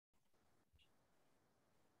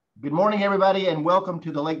Good morning, everybody, and welcome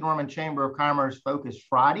to the Lake Norman Chamber of Commerce Focus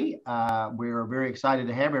Friday. We're very excited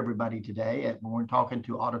to have everybody today. We're talking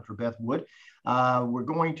to Auditor Beth Wood. We're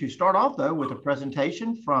going to start off, though, with a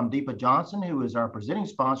presentation from Deepa Johnson, who is our presenting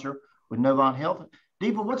sponsor with Novant Health.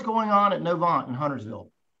 Deepa, what's going on at Novant in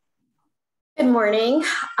Huntersville? Good morning.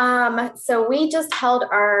 So we just held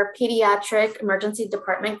our pediatric emergency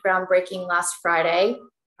department groundbreaking last Friday.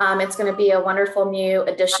 It's going to be a wonderful new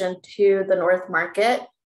addition to the North Market.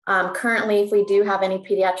 Currently, if we do have any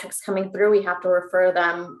pediatrics coming through, we have to refer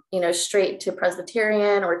them, straight to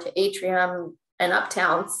Presbyterian or to Atrium and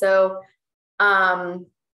Uptown. So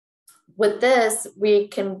with this, we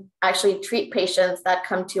can actually treat patients that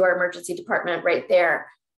come to our emergency department right there.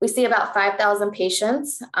 We see about 5,000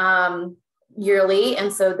 patients yearly.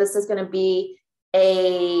 And so this is going to be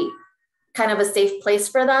a kind of a safe place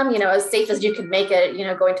for them, as safe as you can make it,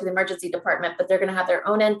 going to the emergency department, but they're going to have their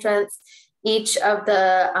own entrance. Each of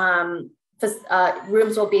the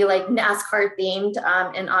rooms will be like NASCAR themed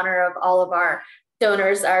in honor of all of our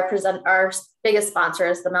donors. Our biggest sponsor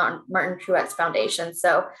is the Martin Truex Foundation.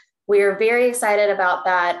 So we are very excited about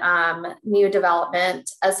that new development.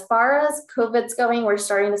 As far as COVID's going, we're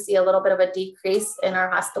starting to see a little bit of a decrease in our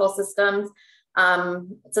hospital systems,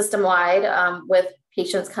 system-wide, with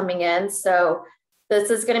patients coming in. So this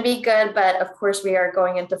is going to be good, but of course we are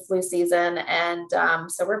going into flu season. And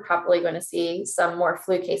so we're probably going to see some more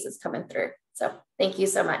flu cases coming through. So thank you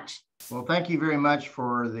so much. Well, thank you very much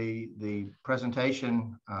for the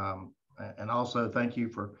presentation. And also thank you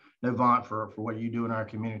for Novant for what you do in our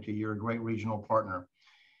community. You're a great regional partner.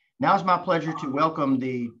 Now it's my pleasure to welcome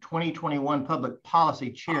the 2021 Public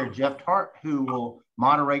Policy Chair, Jeff Tart, who will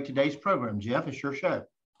moderate today's program. Jeff, it's your show.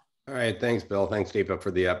 All right, thanks, Bill. Thanks, Deepa,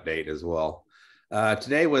 for the update as well.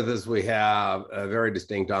 Today with us, we have a very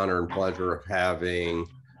distinct honor and pleasure of having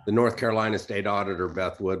the North Carolina State Auditor,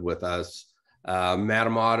 Beth Wood, with us.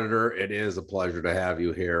 Madam Auditor, it is a pleasure to have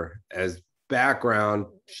you here. As background,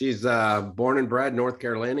 she's born and bred North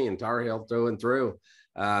Carolinian, Tar Heel through and through.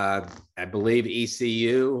 I believe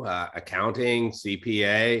ECU, accounting,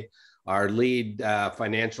 CPA, our lead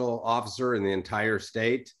financial officer in the entire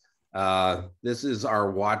state. This is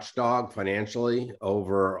our watchdog financially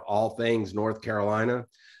over all things North Carolina.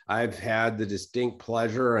 I've had the distinct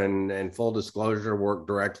pleasure and full disclosure work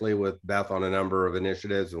directly with Beth on a number of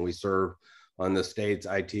initiatives, and we serve on the state's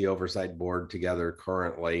IT oversight board together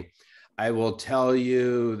currently. I will tell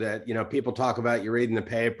you that, people talk about, you read in the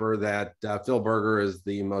paper that Phil Berger is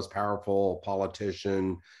the most powerful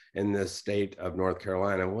politician in the state of North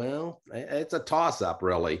Carolina. Well, it's a toss-up,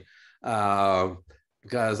 really.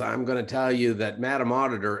 Because I'm going to tell you that Madam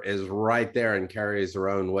Auditor is right there and carries her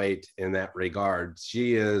own weight in that regard.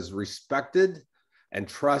 She is respected and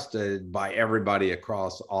trusted by everybody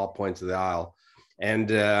across all points of the aisle. And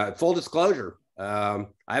full disclosure,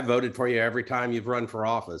 I voted for you every time you've run for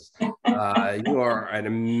office. You are an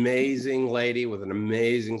amazing lady with an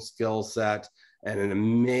amazing skill set and an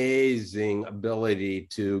amazing ability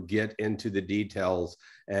to get into the details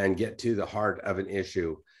and get to the heart of an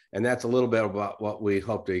issue. And that's a little bit about what we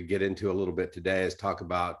hope to get into a little bit today, is talk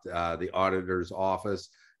about the auditor's office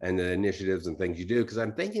and the initiatives and things you do, because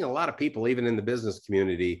I'm thinking a lot of people, even in the business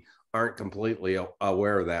community, aren't completely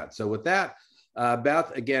aware of that. So with that,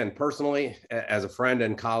 Beth, again, personally, as a friend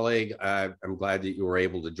and colleague, I'm glad that you were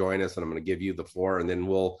able to join us, and I'm going to give you the floor, and then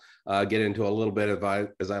we'll get into a little bit of,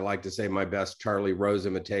 as I like to say, my best Charlie Rose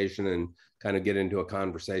imitation, and kind of get into a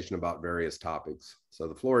conversation about various topics. So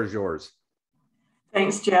the floor is yours.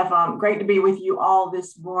 Thanks, Jeff. Great to be with you all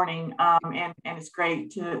this morning, and it's great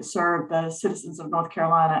to serve the citizens of North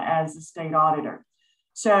Carolina as the state auditor.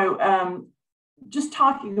 So just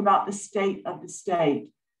talking about the state of the state,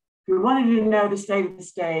 if you wanted to know the state of the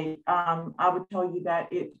state, I would tell you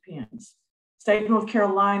that it depends. State of North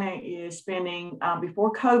Carolina is spending,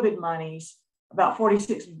 before COVID monies, about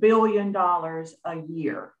 $46 billion a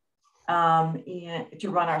year to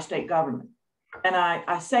run our state government. And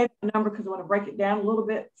I say the number because I want to break it down a little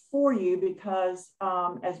bit for you, because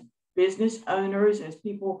as business owners, as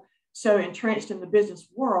people so entrenched in the business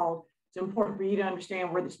world, it's important for you to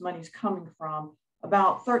understand where this money is coming from.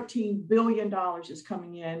 About $13 billion is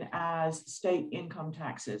coming in as state income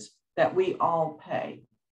taxes that we all pay.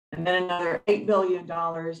 And then another $8 billion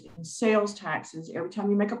in sales taxes every time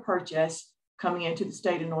you make a purchase coming into the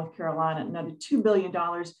state of North Carolina, another $2 billion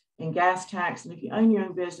in gas tax, and if you own your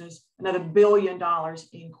own business, another $1 billion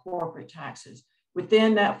in corporate taxes.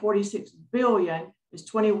 Within that $46 billion is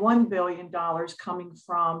 $21 billion coming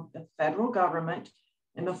from the federal government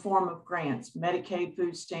in the form of grants, Medicaid,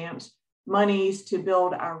 food stamps, monies to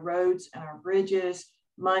build our roads and our bridges,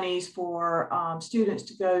 monies for students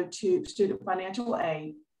to go to student financial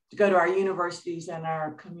aid, to go to our universities and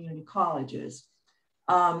our community colleges.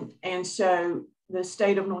 And so the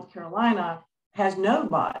state of North Carolina has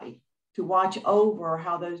nobody to watch over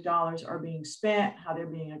how those dollars are being spent, how they're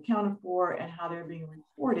being accounted for, and how they're being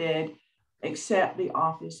reported, except the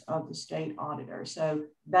Office of the State Auditor. So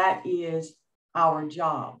that is our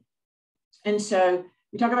job. And so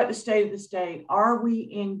we talk about the state of the state. Are we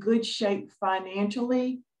in good shape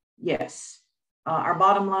financially? Yes. Our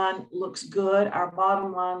bottom line looks good. Our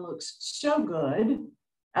bottom line looks so good.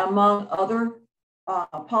 Among other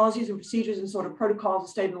policies and procedures and sort of protocols the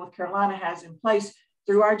state of North Carolina has in place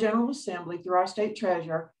through our General Assembly, through our state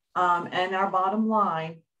treasurer, and our bottom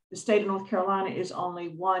line, the state of North Carolina is only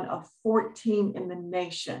one of 14 in the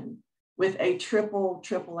nation with a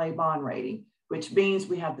AAA bond rating, which means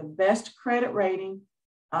we have the best credit rating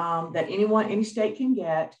that any state can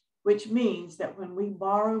get, which means that when we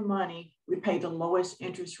borrow money, we pay the lowest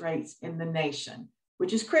interest rates in the nation,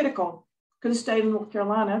 which is critical because the state of North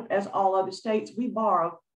Carolina, as all other states, we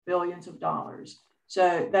borrow billions of dollars.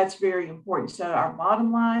 So that's very important. So our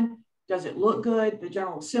bottom line, does it look good? The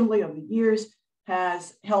General Assembly over the years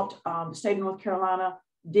has helped the state of North Carolina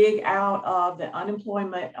dig out of the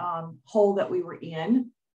unemployment hole that we were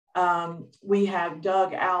in. We have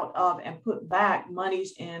dug out of and put back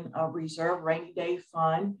monies in a reserve rainy day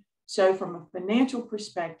fund. So from a financial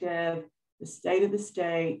perspective, the state of the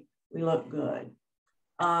state, we look good.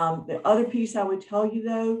 The other piece I would tell you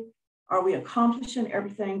though, are we accomplishing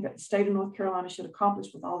everything that the state of North Carolina should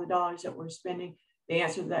accomplish with all the dollars that we're spending? The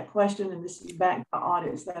answer to that question, and this is back to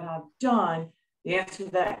audits that I've done, the answer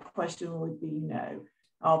to that question would be no.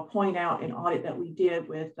 I'll point out an audit that we did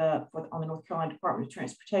with on the North Carolina Department of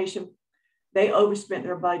Transportation. They overspent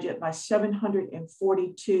their budget by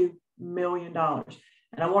 $742 million.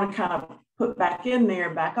 And I want to kind of put back in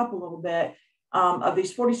there, back up a little bit. Of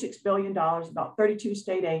these $46 billion, about 32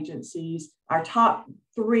 state agencies, our top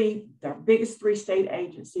three, their biggest three state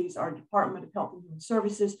agencies are Department of Health and Human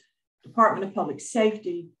Services, Department of Public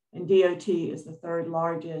Safety, and DOT is the third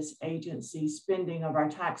largest agency spending of our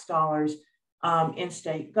tax dollars in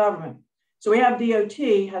state government. So we have DOT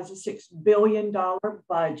has a $6 billion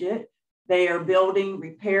budget. They are building,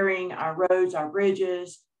 repairing our roads, our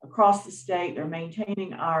bridges across the state. They're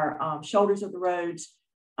maintaining our shoulders of the roads,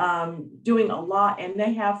 doing a lot. And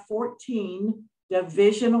they have 14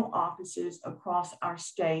 divisional offices across our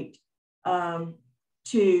state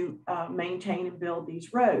to maintain and build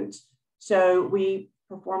these roads. So we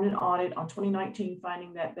performed an audit on 2019,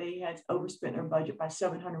 finding that they had overspent their budget by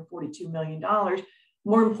 $742 million.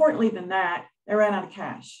 More importantly than that, they ran out of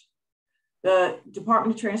cash. The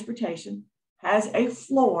Department of Transportation has a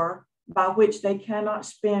floor by which they cannot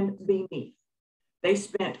spend beneath. They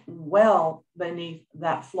spent well beneath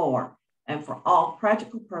that floor. And for all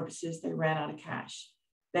practical purposes, they ran out of cash.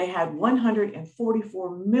 They had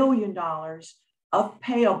 $144 million of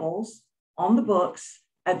payables on the books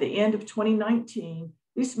at the end of 2019.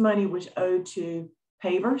 This money was owed to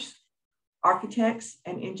pavers, architects,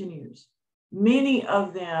 and engineers, many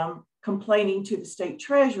of them complaining to the state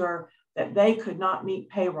treasurer that they could not meet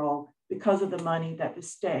payroll because of the money that the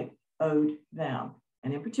state owed them,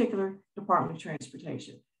 and in particular, Department of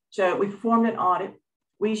Transportation. So we performed an audit.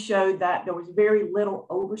 We showed that there was very little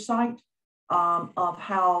oversight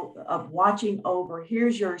of watching over,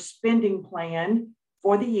 here's your spending plan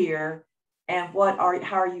for the year, and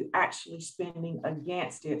how are you actually spending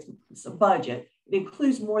against it? It's a budget. It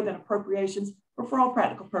includes more than appropriations, but for all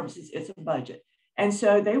practical purposes, it's a budget. And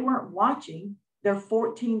so they weren't watching their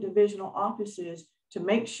 14 divisional offices to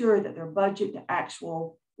make sure that their budget to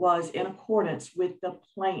actual was in accordance with the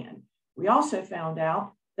plan. We also found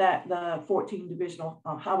out that the 14 divisional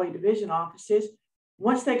highway division offices,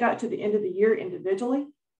 once they got to the end of the year individually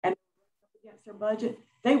and against their budget,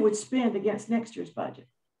 they would spend against next year's budget.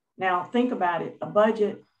 Now, think about it. A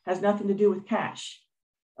budget has nothing to do with cash.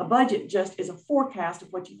 A budget just is a forecast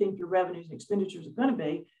of what you think your revenues and expenditures are going to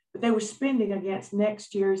be, but they were spending against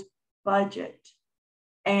next year's budget,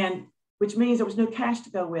 and which means there was no cash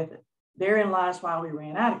to go with it. Therein lies why we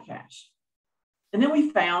ran out of cash. And then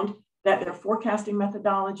we found that their forecasting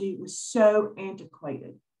methodology was so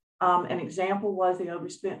antiquated. An example was they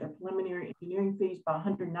overspent their preliminary engineering fees by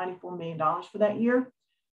 $194 million for that year.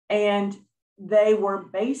 And they were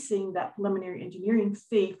basing that preliminary engineering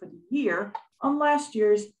fee for the year on last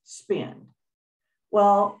year's spend.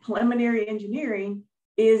 Well, preliminary engineering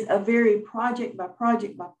is a very project by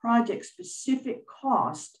project by project specific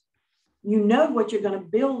cost you know what you're going to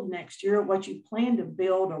build next year, what you plan to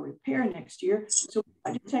build or repair next year. So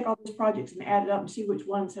I just take all those projects and add it up and see which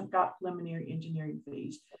ones have got preliminary engineering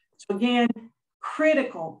fees. So again,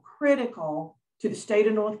 critical to the state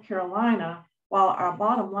of North Carolina. While our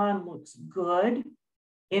bottom line looks good,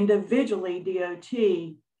 individually DOT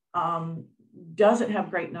doesn't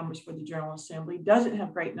have great numbers for the General Assembly, doesn't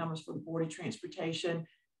have great numbers for the Board of Transportation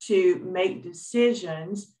to make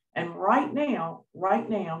decisions. And right now,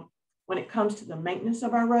 when it comes to the maintenance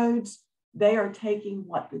of our roads, they are taking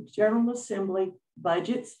what the General Assembly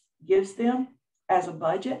budgets gives them as a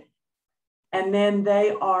budget, and then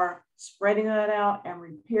they are spreading that out and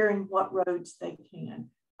repairing what roads they can.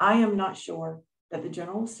 I am not sure that the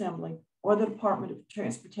General Assembly or the Department of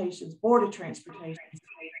Transportation's Board of Transportation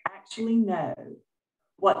actually know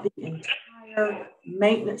what the entire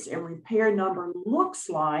maintenance and repair number looks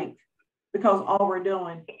like, because all we're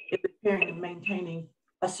doing is repairing and maintaining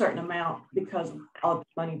a certain amount because of all the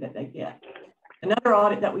money that they get. Another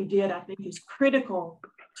audit that we did, I think, is critical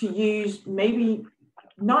to use, maybe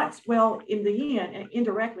not, well, in the end, and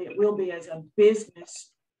indirectly, it will be as a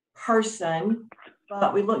business person,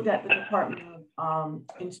 but we looked at the Department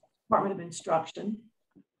of Instruction,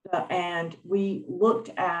 and we looked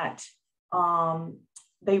at,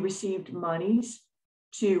 they received monies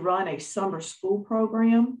to run a summer school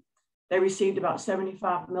program. They received about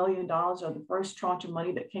 $75 million of the first tranche of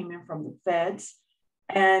money that came in from the feds.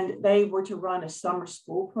 And they were to run a summer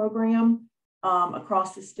school program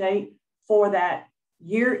across the state for that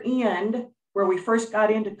year end, where we first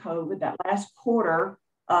got into COVID, that last quarter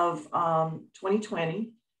of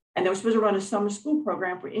 2020. And they were supposed to run a summer school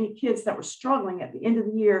program for any kids that were struggling at the end of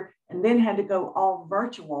the year and then had to go all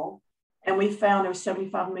virtual. And we found there was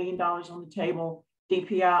 $75 million on the table.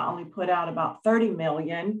 DPI only put out about $30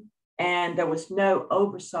 million. And there was no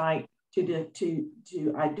oversight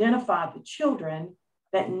to identify the children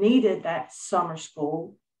that needed that summer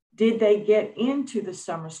school. Did they get into the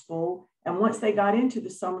summer school? And once they got into the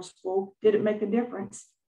summer school, did it make a difference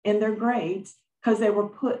in their grades? Because they were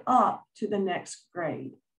put up to the next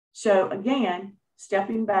grade. So again,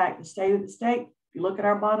 stepping back, the state of the state, if you look at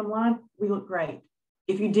our bottom line, we look great.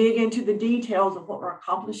 If you dig into the details of what we're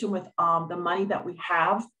accomplishing with the money that we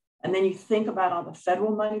have, and then you think about all the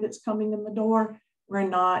federal money that's coming in the door, we're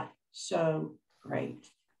not so great.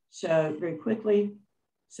 So very quickly,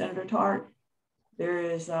 Senator Tart, there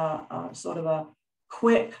is a sort of a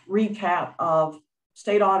quick recap of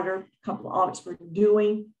state auditor, a couple of audits we're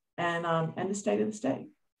doing, and the state of the state.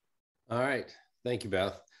 All right, thank you,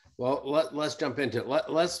 Beth. Well, let's jump into it.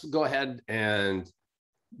 Let's go ahead, and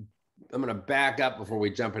I'm going to back up before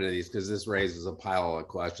we jump into these, because this raises a pile of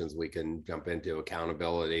questions we can jump into.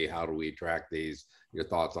 Accountability, how do we track these, your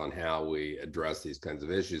thoughts on how we address these kinds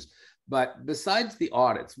of issues. But besides the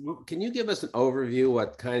audits, can you give us an overview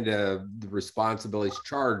what kind of responsibilities,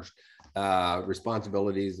 charged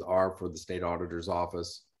responsibilities are for the state auditor's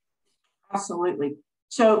office? Absolutely.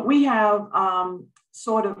 So we have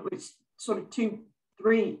sort of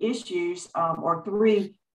three issues or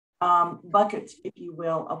three buckets, if you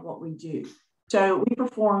will, of what we do. So we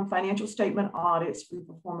perform financial statement audits. We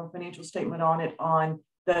perform a financial statement audit on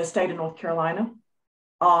the state of North Carolina.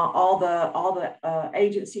 All the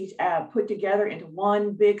agencies put together into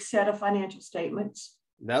one big set of financial statements.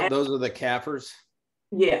 Those are the CAFRs?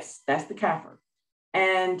 Yes, that's the CAFR.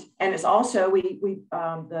 And it's also,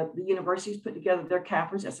 the universities put together their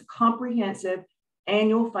CAFRs as a comprehensive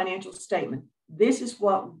annual financial statement. This is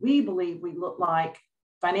what we believe we look like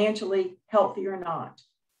financially, healthy or not.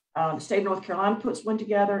 The state of North Carolina puts one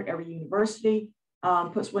together, every university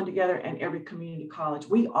puts one together, and every community college.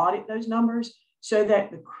 We audit those numbers so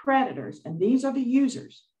that the creditors, and these are the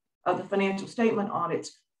users of the financial statement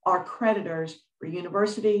audits, are creditors for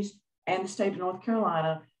universities and the state of North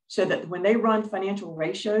Carolina, so that when they run financial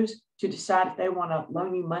ratios to decide if they want to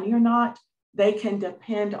loan you money or not, they can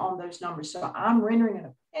depend on those numbers. So I'm rendering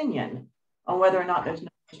an opinion on whether or not those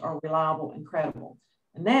numbers are reliable and credible.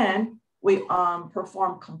 And then we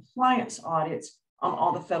perform compliance audits on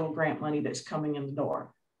all the federal grant money that's coming in the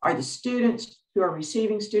door. Are the students who are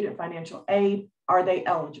receiving student financial aid, are they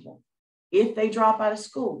eligible? If they drop out of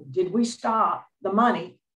school, did we stop the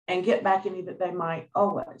money and get back any that they might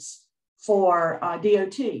owe us? For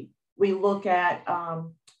DOT, we look at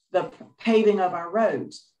the paving of our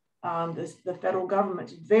roads. The federal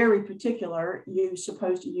government's very particular. You're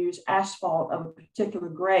supposed to use asphalt of a particular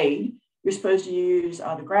grade. You're supposed to use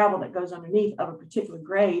the gravel that goes underneath of a particular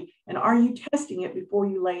grade. And are you testing it before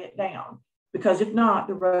you lay it down? Because if not,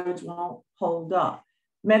 the roads won't hold up.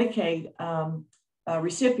 Medicaid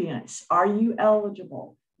recipients, are you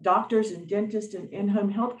eligible? doctors and dentists and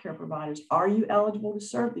in-home healthcare providers, are you eligible to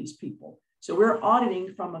serve these people? So we're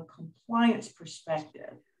auditing from a compliance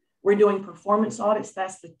perspective. We're doing performance audits.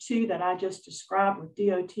 That's the two that I just described with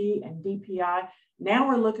DOT and DPI. Now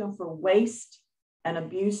we're looking for waste and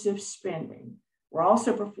abusive spending. We're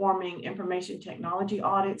also performing information technology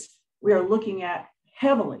audits. We are looking at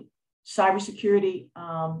heavily cybersecurity.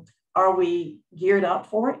 Are we geared up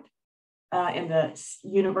for it in the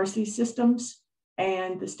university systems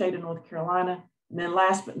and the state of North Carolina? And then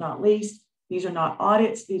last but not least, these are not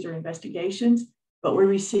audits, these are investigations, but we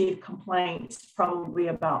receive complaints, probably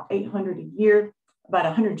about 800 a year. About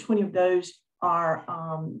 120 of those are,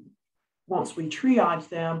 once we triage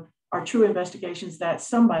them, are true investigations that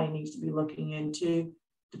somebody needs to be looking into.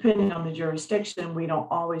 Depending on the jurisdiction, we don't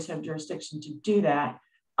always have jurisdiction to do that.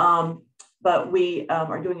 But we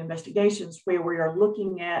are doing investigations where we are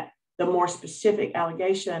looking at the more specific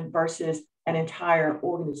allegation versus an entire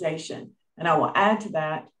organization. And I will add to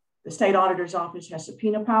that, the state auditor's office has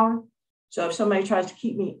subpoena power. So if somebody tries to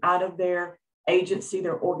keep me out of their agency,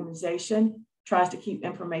 their organization, tries to keep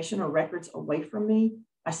information or records away from me,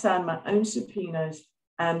 I sign my own subpoenas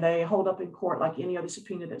and they hold up in court like any other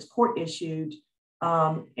subpoena that's court issued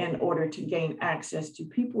in order to gain access to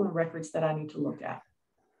people and records that I need to look at.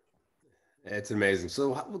 It's amazing.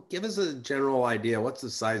 So give us a general idea. What's the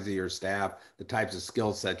size of your staff, the types of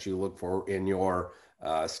skill sets you look for in your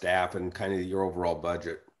staff, and kind of your overall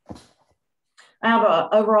budget? I have an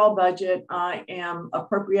overall budget. I am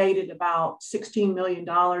appropriated about $16 million.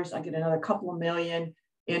 I get another couple of million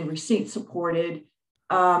in receipt supported.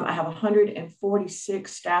 I have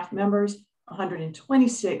 146 staff members.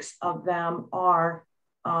 126 of them are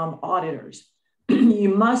auditors. You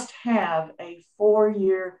must have a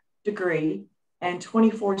 4-year degree and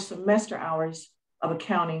 24 semester hours of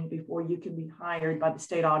accounting before you can be hired by the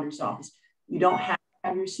state auditor's office. You don't have to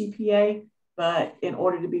have your CPA, but in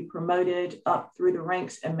order to be promoted up through the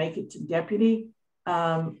ranks and make it to deputy,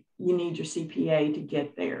 you need your CPA to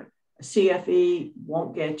get there. A CFE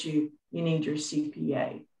won't get you. You need your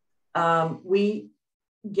CPA. We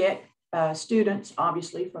get students,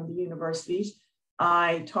 obviously, from the universities.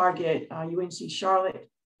 I target UNC Charlotte,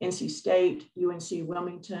 NC State, UNC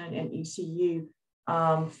Wilmington, and ECU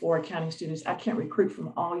for accounting students. I can't recruit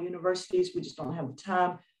from all universities. We just don't have the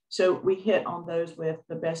time. So we hit on those with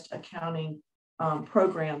the best accounting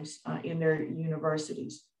programs in their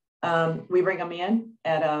universities. We bring them in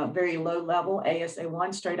at a very low level, ASA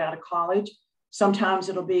 1, straight out of college. Sometimes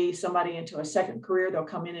it'll be somebody into a second career. They'll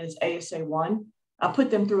come in as ASA 1. I put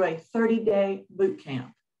them through a 30-day boot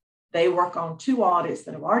camp. They work on 2 audits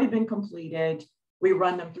that have already been completed. We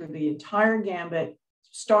run them through the entire gambit,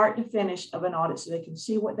 start to finish of an audit so they can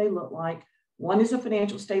see what they look like. One is a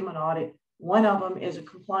financial statement audit. One of them is a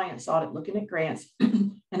compliance audit looking at grants.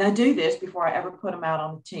 And I do this before I ever put them out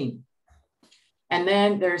on the team. And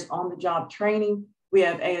then there's on-the-job training. We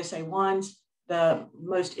have ASA 1s, the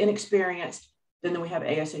most inexperienced. Then we have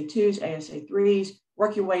ASA 2s, ASA 3s,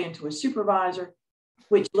 work your way into a supervisor,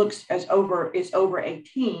 which looks as is over a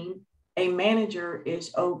team. A manager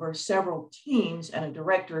is over several teams and a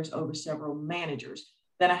director is over several managers.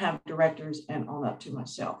 Then I have directors and on up to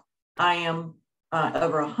myself. I am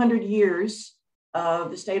over 100 years of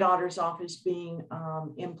the state auditor's office being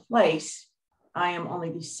in place. I am only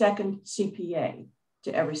the second CPA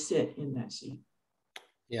to ever sit in that seat.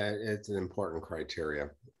 Yeah, it's an important criteria,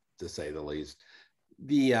 to say the least.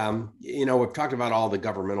 We've talked about all the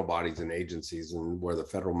governmental bodies and agencies and where the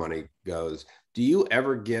federal money goes. Do you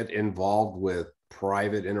ever get involved with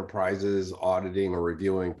private enterprises auditing or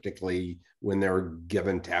reviewing, particularly when they're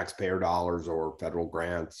given taxpayer dollars or federal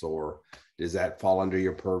grants, or does that fall under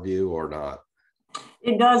your purview or not?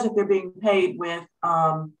 It does if they're being paid with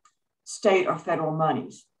state or federal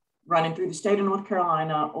monies running through the state of North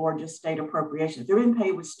Carolina or just state appropriations. If they're being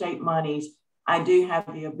paid with state monies, I do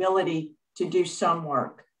have the ability to do some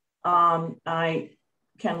work. I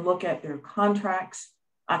can look at their contracts.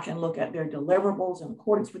 I can look at their deliverables in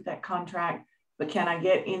accordance with that contract, but can I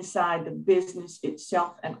get inside the business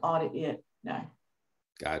itself and audit it? No.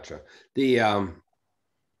 Gotcha.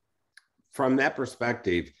 From that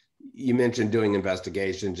perspective, you mentioned doing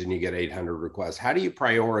investigations and you get 800 requests. How do you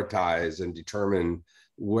prioritize and determine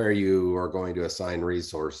where you are going to assign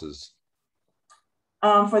resources?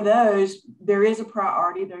 For those, there is a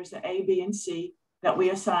priority. There's the A, B, and C that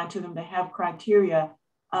we assign to them. They have criteria.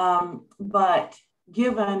 But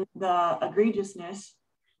given the egregiousness,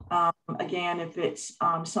 again, if it's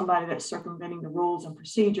somebody that's circumventing the rules and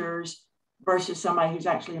procedures versus somebody who's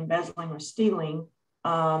actually embezzling or stealing,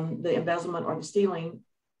 the embezzlement or the stealing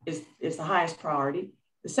is the highest priority.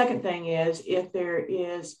 The second thing is if there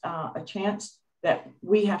is a chance that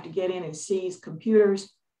we have to get in and seize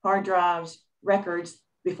computers, hard drives, records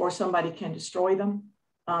before somebody can destroy them,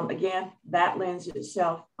 again, that lends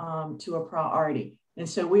itself to a priority. And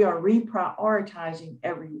so we are reprioritizing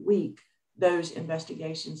every week those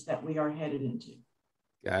investigations that we are headed into.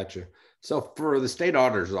 Gotcha. So for the state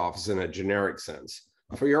auditor's office in a generic sense,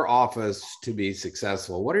 for your office to be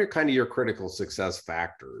successful, what are kind of your critical success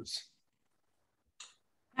factors?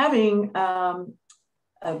 Having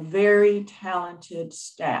a very talented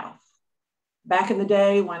staff. Back in the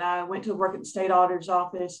day when I went to work at the state auditor's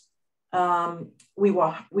office, we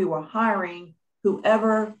were hiring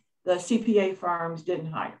whoever the CPA firms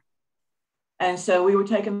didn't hire. And so we were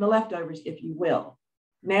taking the leftovers, if you will.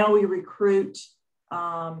 Now we recruit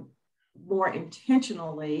more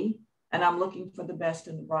intentionally, and I'm looking for the best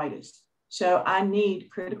and the brightest. So I need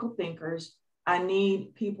critical thinkers. I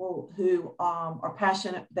need people who are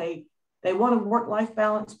passionate. They want a work-life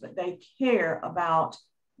balance, but they care about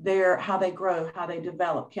how they grow, how they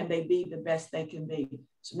develop. Can they be the best they can be?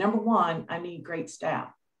 So number one, I need great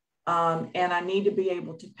staff. And I need to be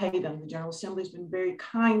able to pay them. The General Assembly has been very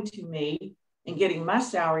kind to me in getting my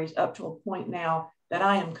salaries up to a point now that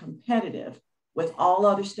I am competitive with all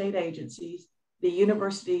other state agencies. The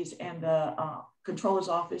universities and the Controller's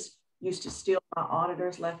Office used to steal my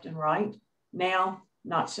auditors left and right. Now,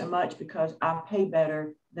 not so much, because I pay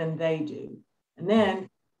better than they do. And then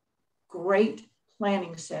great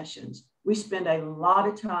planning sessions. We spend a lot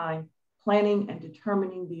of time planning and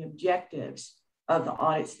determining the objectives of the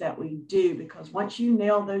audits that we do, because once you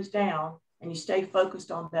nail those down and you stay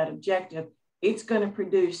focused on that objective, it's going to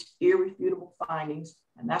produce irrefutable findings.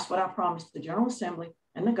 And that's what I promised the General Assembly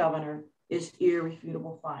and the governor, is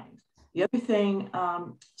irrefutable findings. The other thing,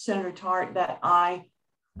 Senator Tart, that I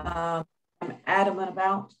am adamant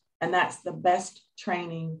about, and that's the best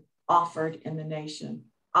training offered in the nation.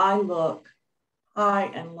 I look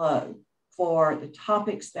high and low for the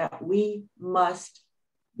topics that we must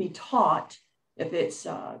be taught, if it's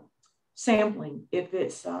sampling, if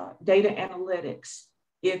it's data analytics,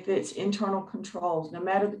 if it's internal controls, no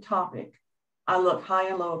matter the topic. I look high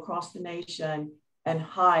and low across the nation and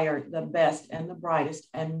hire the best and the brightest.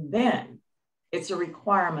 And then it's a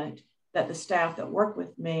requirement that the staff that work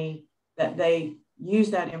with me, that they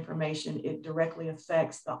use that information. It directly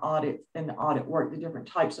affects the audit and the audit work, the different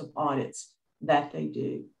types of audits that they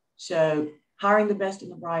do. So hiring the best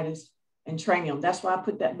and the brightest and training them. That's why I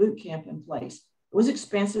put that boot camp in place. It was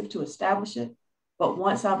expensive to establish it, but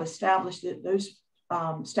once I've established it, those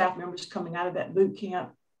staff members coming out of that boot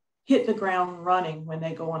camp hit the ground running when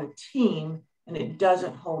they go on a team, and it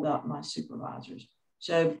doesn't hold up my supervisors.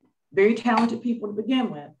 So very talented people to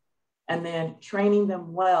begin with, and then training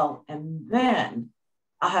them well. And then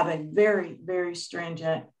I have a very, very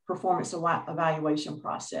stringent performance evaluation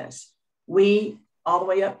process. All the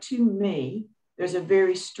way up to me, there's a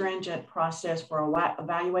very stringent process for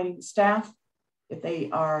evaluating the staff. If they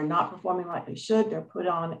are not performing like they should, they're put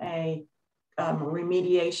on a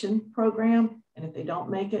remediation program. And if they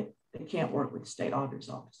don't make it, they can't work with the state auditor's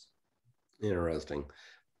office. Interesting.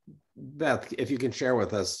 Beth, if you can share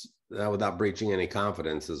with us, without breaching any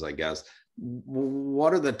confidences, I guess,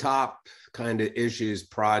 what are the top kind of issues,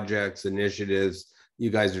 projects, initiatives you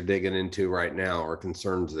guys are digging into right now, or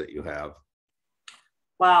concerns that you have?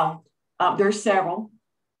 Wow, there's several,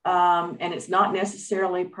 and it's not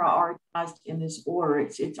necessarily prioritized in this order.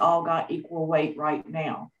 It's all got equal weight right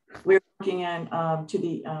now. We're looking in to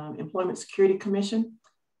the Employment Security Commission.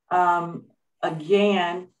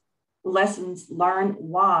 Again, lessons learned.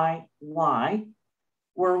 Why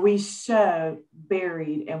were we so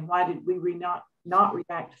buried, and why did we not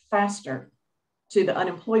react faster to the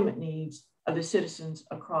unemployment needs of the citizens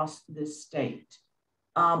across this state?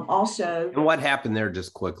 Also, and what happened there,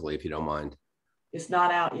 just quickly, if you don't mind? It's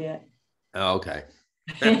not out yet. Oh, okay.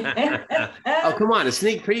 Oh, come on, a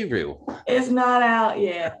sneak preview. It's not out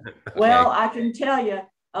yet. Okay. Well, I can tell you,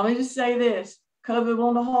 let me just say this. COVID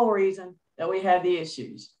wasn't the whole reason that we had the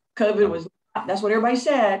issues. COVID was not, that's what everybody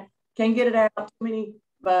said. Can't get it out, too many,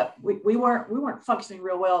 but we weren't functioning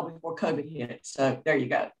real well before COVID hit. So there you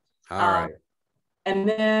go. All right. And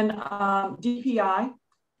then DPI,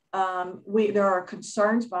 there are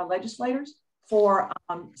concerns by legislators for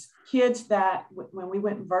kids that when we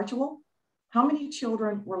went virtual, how many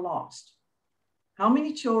children were lost? How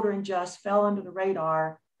many children just fell under the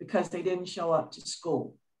radar because they didn't show up to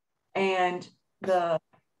school? And the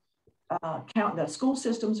school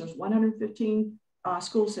systems, there's 115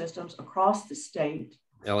 school systems across the state.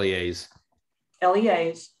 LEAs.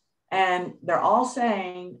 And they're all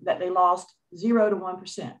saying that they lost 0 to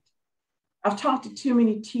 1%. I've talked to too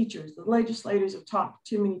many teachers. The legislators have talked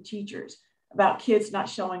to too many teachers about kids not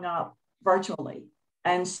showing up virtually.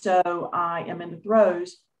 And so I am in the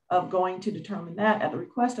throes of going to determine that at the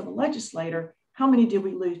request of a legislator, how many did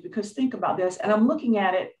we lose? Because think about this, and I'm looking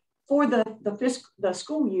at it for the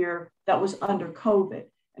school year that was under COVID.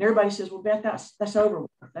 And everybody says, well, Beth, that's over with.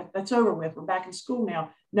 That's over with. We're back in school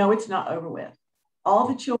now. No, it's not over with. All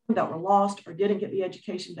the children that were lost or didn't get the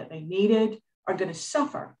education that they needed are going to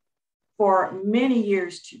suffer for many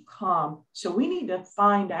years to come. So we need to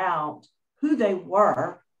find out who they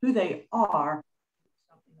were, who they are,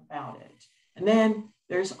 something about it. And then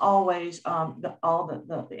there's always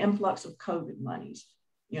the influx of COVID monies.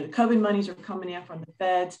 You know, the COVID monies are coming in from the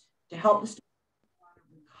feds to help the state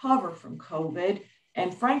recover from COVID,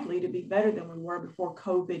 and frankly, to be better than we were before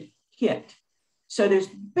COVID hit. So there's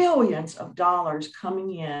billions of dollars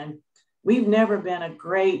coming in. We've never been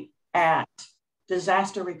great at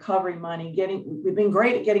disaster recovery money. We've been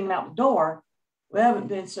great at getting them out the door. We haven't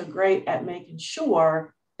been so great at making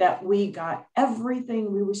sure that we got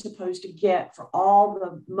everything we were supposed to get for all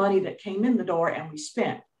the money that came in the door and we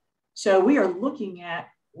spent. So we are looking at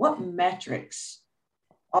what metrics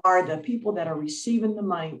are the people that are receiving the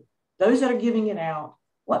money, those that are giving it out,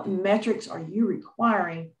 what metrics are you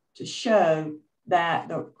requiring to show that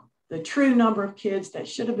the true number of kids that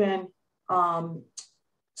should have been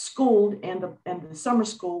schooled in the summer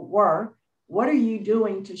school were? What are you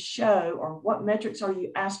doing to show, or what metrics are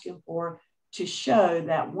you asking for to show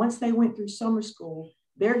that once they went through summer school,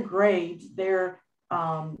 their grades, their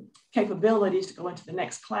capabilities to go into the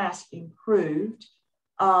next class improved?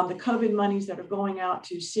 The COVID monies that are going out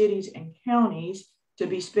to cities and counties to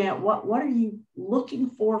be spent, what are you looking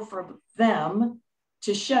for them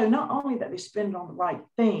to show not only that they spend it on the right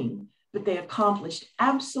thing, but they accomplished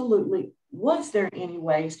absolutely, was there any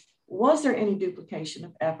waste? Was there any duplication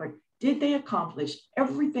of effort? Did they accomplish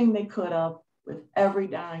everything they could have with every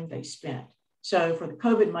dime they spent? So for the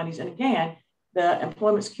COVID monies, and again, the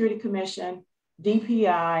Employment Security Commission,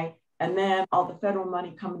 DPI, and then all the federal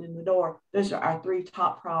money coming in the door, those are our three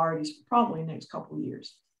top priorities for probably the next couple of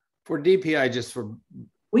years. For DPI,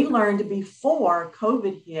 we learned before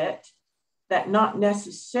COVID hit that not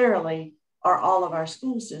necessarily are all of our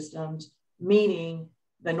school systems meeting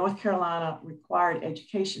the North Carolina required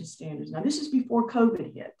education standards. Now, this is before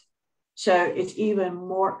COVID hit. So it's even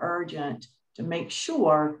more urgent to make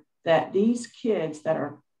sure that these kids that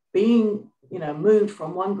are being, moved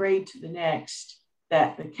from one grade to the next,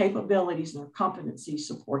 that the capabilities and their competencies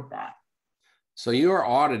support that. So you're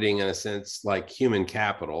auditing, in a sense, like human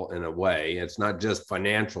capital in a way. It's not just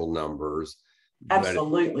financial numbers.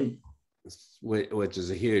 Absolutely. Which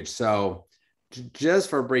is a huge. So just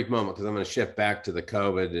for a brief moment, because I'm going to shift back to the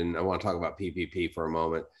COVID and I want to talk about PPP for a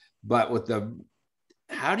moment, but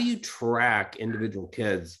how do you track individual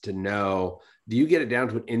kids to know, do you get it down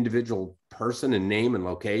to an individual person and name and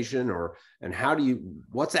location, and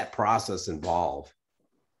what's that process involve?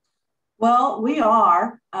 Well, we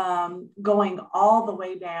are going all the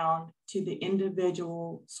way down to the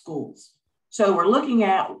individual schools. So we're looking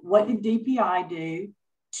at what did DPI do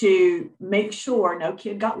to make sure no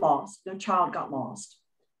kid got lost, no child got lost.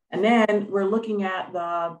 And then we're looking at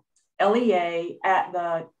the LEA at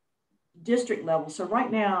the district level. So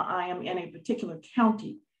right now I am in a particular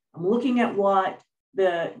county. I'm looking at what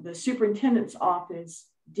the superintendent's office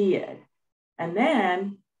did. And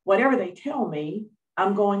then whatever they tell me,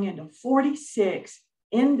 I'm going into 46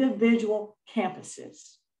 individual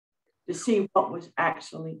campuses to see what was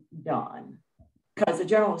actually done, because the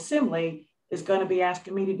General Assembly is going to be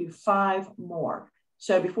asking me to do 5 more.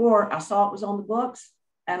 So before I saw it was on the books,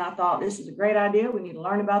 and I thought this is a great idea. We need to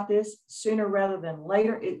learn about this sooner rather than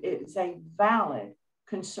later. It's a valid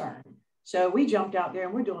concern. So we jumped out there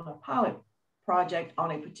and we're doing a pilot project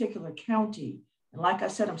on a particular county. And like I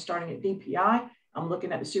said, I'm starting at DPI. I'm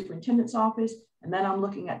looking at the superintendent's office, and then I'm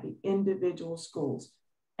looking at the individual schools.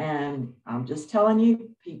 And I'm just telling you,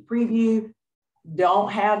 peek preview,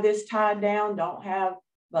 don't have this tied down,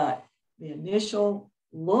 but the initial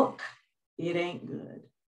look, it ain't good.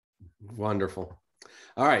 Wonderful.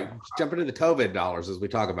 All right, jump into the COVID dollars as we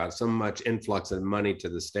talk about so much influx of money to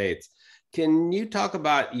the states. Can you talk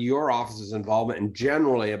about your office's involvement and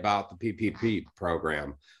generally about the PPP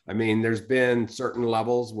program? I mean, there's been certain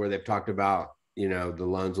levels where they've talked about, the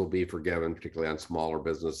loans will be forgiven, particularly on smaller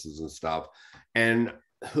businesses and stuff. And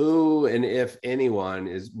who, and if anyone,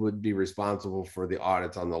 would be responsible for the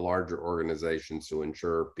audits on the larger organizations to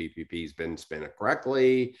ensure PPP has been spent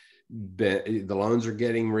correctly, the loans are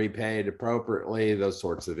getting repaid appropriately, those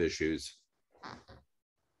sorts of issues?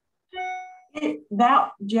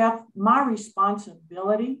 Jeff, my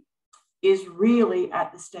responsibility is really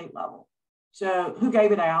at the state level. So who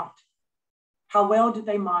gave it out? How well did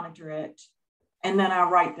they monitor it? And then I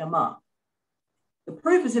write them up. The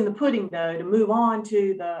proof is in the pudding, though, to move on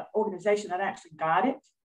to the organization that actually got it.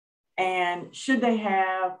 And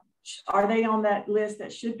are they on that list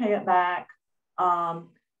that should pay it back?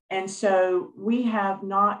 And so we have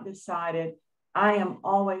not decided. I am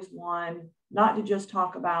always one not to just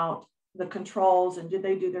talk about the controls and did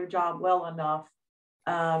they do their job well enough.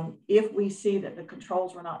 If we see that the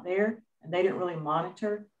controls were not there and they didn't really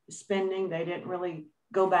monitor the spending, they didn't really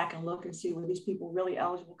go back and look and see were these people really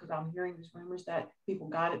eligible, because I'm hearing these rumors that people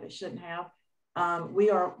got it that shouldn't have. We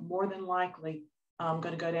are more than likely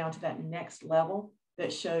going to go down to that next level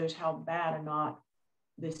that shows how bad or not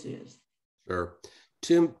this is. Sure.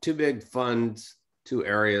 Two big funds, two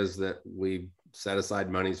areas that we set aside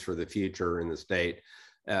monies for the future in the state,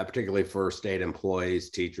 particularly for state employees,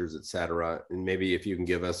 teachers, et cetera. And maybe if you can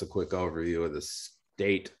give us a quick overview of the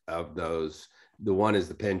state of those. The one is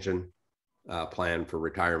the pension plan for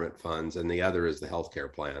retirement funds, and the other is the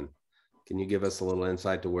healthcare plan. Can you give us a little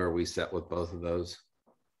insight to where we sit with both of those?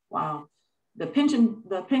 Wow. The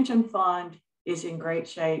pension fund is in great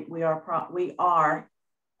shape. We are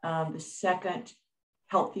the second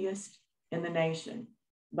healthiest in the nation.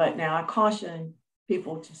 But now I caution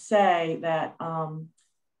people to say that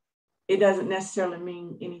it doesn't necessarily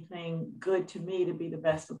mean anything good to me to be the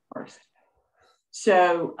best of first.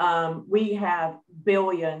 So we have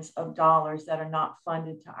billions of dollars that are not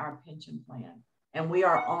funded to our pension plan, and we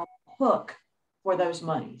are on the hook for those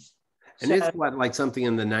monies. And so, it's what, like something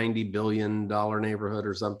in the $90 billion neighborhood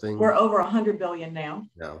or something? We're over 100 billion now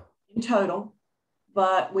in total,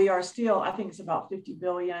 but we are still, I think it's about 50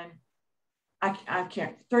 billion. I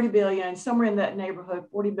can't, 30 billion, somewhere in that neighborhood,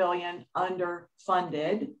 40 billion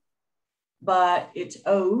underfunded, but it's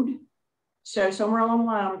owed. So somewhere along the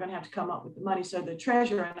line, we're going to have to come up with the money. So the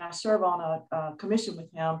treasurer, and I serve on a commission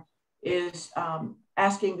with him, is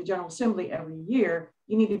asking the General Assembly every year,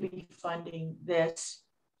 you need to be funding this.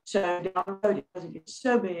 So down the road, it doesn't get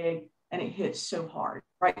so big and it hits so hard.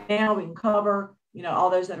 Right now, we can cover, all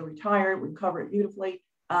those that are retired, we can cover it beautifully.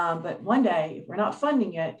 But one day, if we're not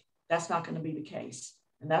funding it, that's not going to be the case.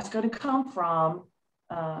 And that's going to come from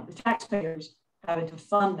the taxpayers having to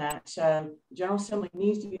fund that. So the General Assembly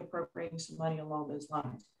needs to be appropriating some money along those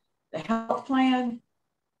lines. The health plan,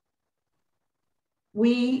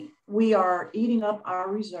 we are eating up our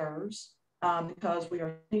reserves because we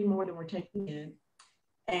are spending more than we're taking in.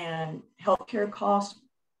 And healthcare costs,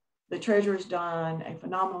 the treasurer's done a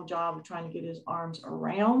phenomenal job of trying to get his arms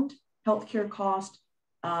around healthcare costs.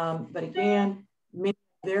 But again, many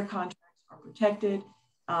of their contracts are protected.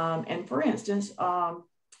 And for instance,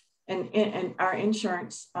 and our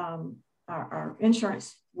insurance, our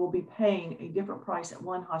insurance will be paying a different price at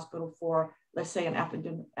one hospital for, let's say, an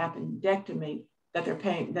appendectomy that they're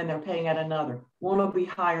paying at another. One will be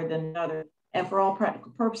higher than another. And for all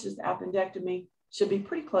practical purposes, the appendectomy should be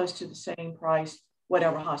pretty close to the same price,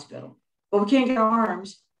 whatever hospital. But we can't get our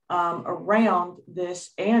arms around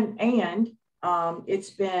this. And it's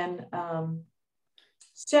been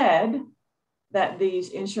said that these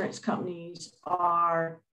insurance companies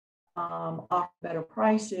are offer better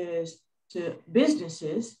prices to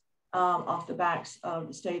businesses off the backs of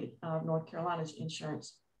the state of North Carolina's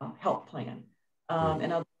insurance health plan.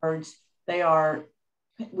 In other words, we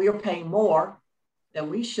are paying more than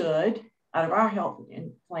we should out of our health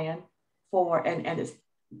plan for, and it's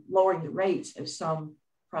lowering the rates of some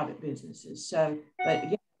private businesses. So, but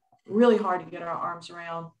again, really hard to get our arms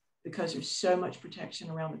around because there's so much protection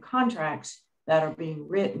around the contracts that are being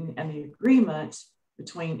written and the agreements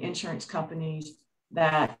between insurance companies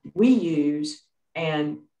that we use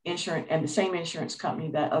and the same insurance company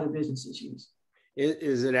that other businesses use.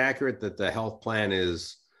 Is it accurate that the health plan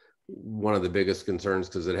is one of the biggest concerns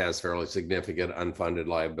because it has fairly significant unfunded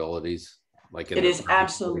liabilities? It is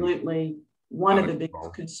absolutely one of the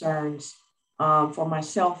biggest concerns for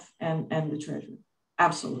myself and the treasurer.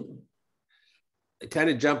 Absolutely. Kind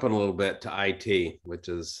of jumping a little bit to IT, which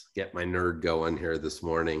is get my nerd going here this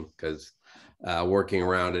morning, because working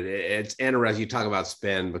around it, it's interesting. You talk about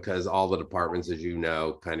spend because all the departments, as you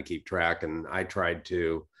know, kind of keep track. And I tried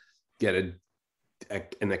to get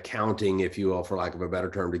an accounting, if you will, for lack of a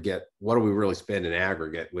better term, to get what do we really spend in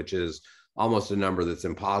aggregate, which is almost a number that's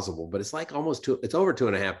impossible, but it's like it's over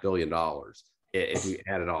 $2.5 billion if you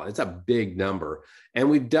add it all. It's a big number. And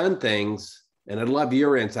we've done things, and I'd love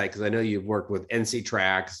your insight because I know you've worked with NC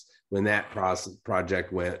Tracks, when that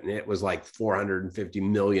project went, and it was like 450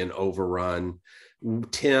 million overrun.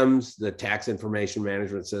 TIMS, the tax information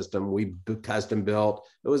management system, we custom built,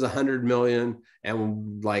 it was 100 million,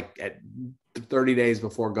 and like at 30 days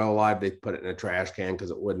before go live, they put it in a trash can because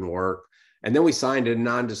it wouldn't work. And then we signed a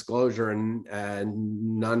non-disclosure and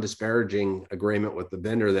non-disparaging agreement with the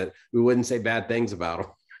vendor that we wouldn't say bad things about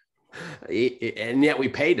them. And yet we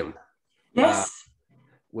paid them. Yes.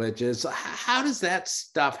 Which is, how does that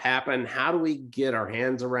stuff happen? How do we get our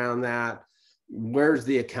hands around that? Where's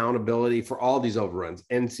the accountability for all these overruns?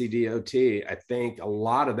 NCDOT, I think a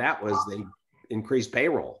lot of that was they increased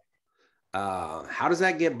payroll. How does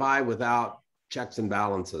that get by without checks and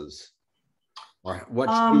balances? Or what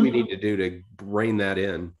do we need to do to rein that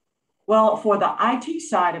in? Well, for the IT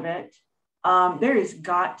side of it, there has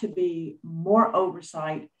got to be more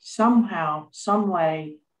oversight somehow, some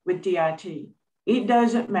way with DIT. It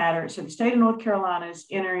doesn't matter. So the state of North Carolina is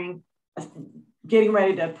getting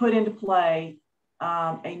ready to put into play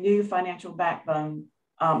a new financial backbone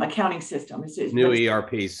accounting system. It's new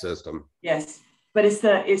ERP system. Yes, but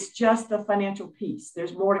it's just the financial piece.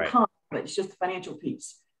 There's more to come, but it's just the financial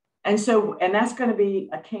piece. And that's going to be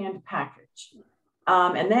a canned package.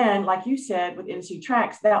 And then, like you said, with NC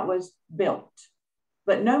Tracks, that was built.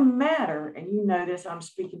 But no matter, and you know this, I'm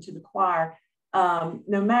speaking to the choir,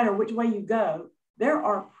 no matter which way you go, there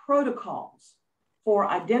are protocols for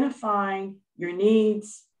identifying your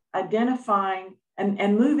needs, identifying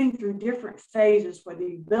and moving through different phases, whether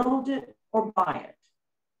you build it or buy it.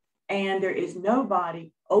 And there is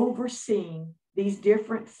nobody overseeing these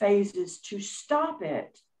different phases to stop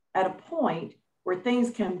it at a point where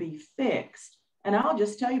things can be fixed. And I'll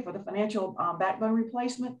just tell you, for the financial backbone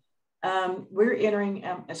replacement, we're entering,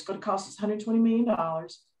 it's going to cost us $120 million.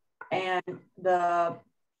 And the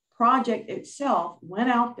project itself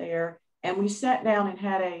went out there and we sat down and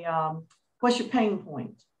had a, what's your pain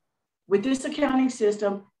point? With this accounting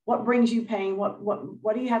system, what brings you pain?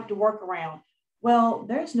 What do you have to work around? Well,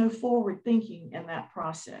 there's no forward thinking in that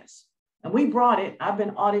process. And we brought it, I've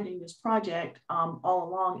been auditing this project all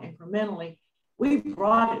along incrementally. We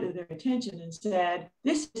brought it to their attention and said,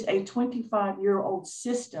 this is a 25-year-old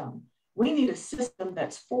system. We need a system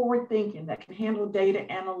that's forward thinking, that can handle data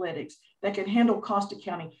analytics, that can handle cost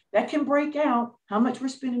accounting, that can break out how much we're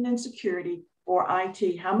spending in security or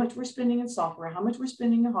IT, how much we're spending in software, how much we're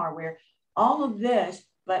spending in hardware, all of this.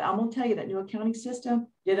 But I'm gonna tell you that new accounting system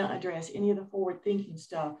didn't address any of the forward thinking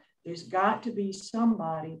stuff. There's got to be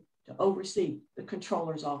somebody to oversee the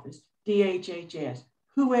controller's office, DHHS,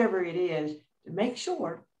 whoever it is, to make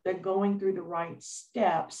sure they're going through the right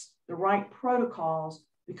steps, the right protocols,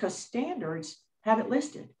 because standards have it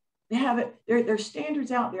listed. They have it, there's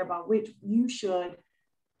standards out there by which you should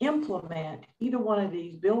implement either one of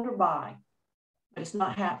these, build or buy, but it's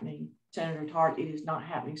not happening, Senator Tart, it is not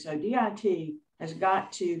happening. So DIT has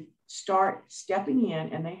got to start stepping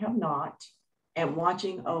in, and they have not, and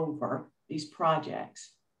watching over these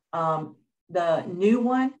projects. The new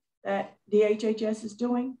one that DHHS is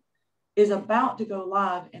doing is about to go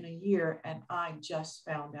live in a year, and I just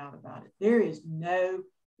found out about it. There is no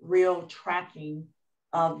real tracking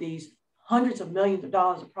of these hundreds of millions of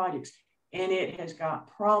dollars of projects, and it has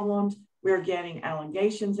got problems. We're getting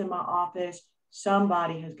allegations in my office.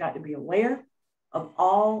 Somebody has got to be aware of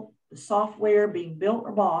all the software being built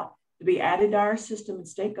or bought to be added to our system in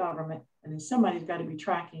state government, and then somebody's got to be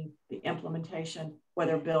tracking the implementation,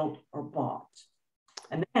 whether built or bought.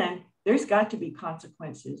 And then there's got to be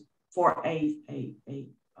consequences for a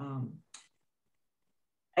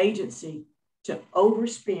agency to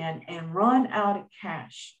overspend and run out of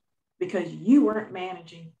cash because you weren't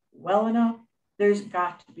managing well enough. There's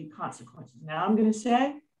got to be consequences. Now I'm going to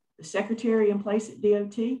say the secretary in place at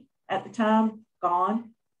DOT at the time,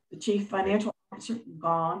 gone. The chief financial officer,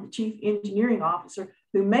 gone. The chief engineering officer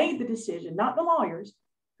who made the decision, not the lawyers,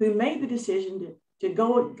 who made the decision to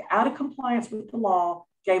go out of compliance with the law,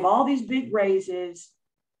 gave all these big raises,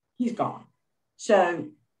 he's gone. So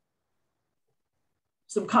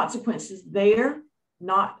some consequences there,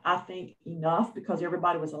 not, I think, enough because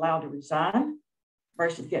everybody was allowed to resign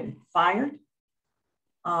versus getting fired.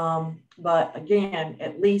 But again,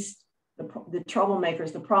 at least the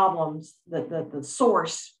troublemakers, the problems, the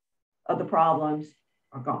source of the problems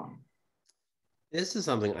are gone. This is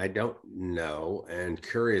something I don't know and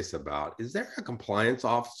curious about. Is there a compliance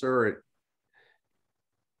officer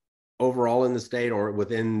overall in the state or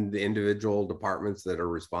within the individual departments that are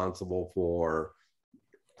responsible for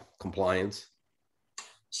compliance?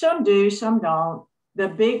 Some do, some don't. The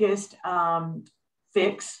biggest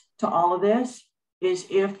fix to all of this is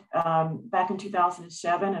if back in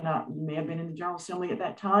 2007, and you may have been in the General Assembly at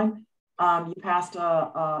that time, you passed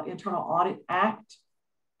a Internal Audit Act.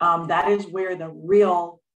 That is where the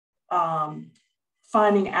real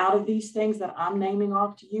finding out of these things that I'm naming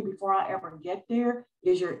off to you before I ever get there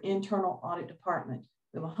is your internal audit department.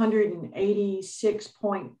 We have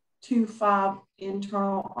 186.25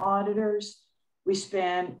 internal auditors. We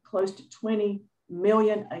spend close to $20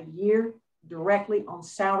 million a year directly on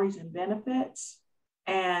salaries and benefits.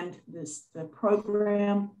 And the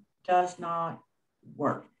program does not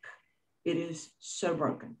work. It is so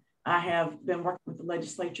broken. I have been working with the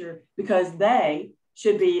legislature because they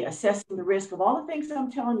should be assessing the risk of all the things that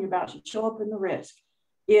I'm telling you about should show up in the risk.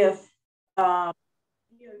 If DOT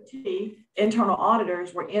internal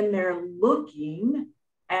auditors were in there looking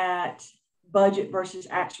at budget versus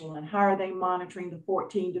actual and how are they monitoring the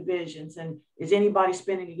 14 divisions and is anybody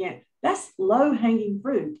spending again? That's low-hanging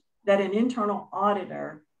fruit that an internal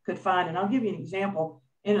auditor could find. And I'll give you an example.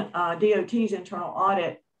 In DOT's internal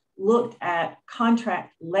audit, looked at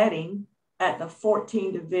contract letting at the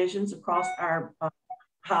 14 divisions across our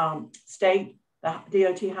state, the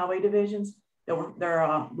DOT highway divisions.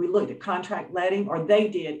 We looked at contract letting, or they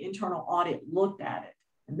did, internal audit looked at it.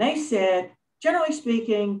 And they said, generally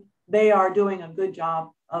speaking, they are doing a good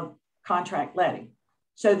job of contract letting.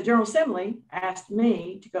 So the General Assembly asked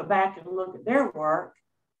me to go back and look at their work,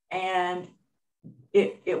 and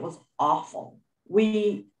it was awful.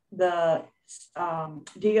 The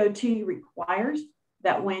DOT requires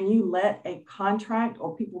that when you let a contract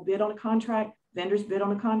or people bid on a contract, vendors bid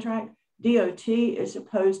on a contract, DOT is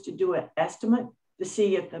supposed to do an estimate to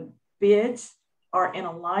see if the bids are in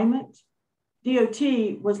alignment. DOT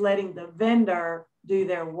was letting the vendor do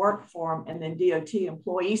their work for them, and then DOT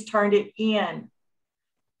employees turned it in.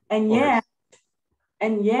 And yet,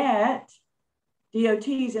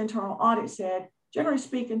 DOT's internal audit said, generally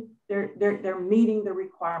speaking, they're meeting the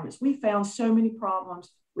requirements. We found so many problems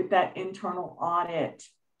with that internal audit,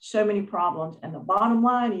 so many problems. And the bottom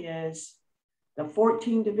line is the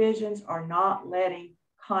 14 divisions are not letting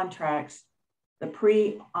contracts, the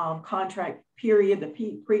pre-contract period,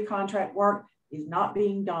 the pre-contract work is not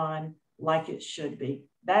being done like it should be.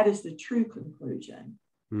 That is the true conclusion.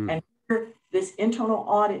 And here, this internal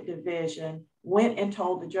audit division went and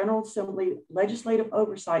told the General Assembly legislative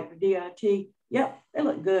oversight for DOT, yep, they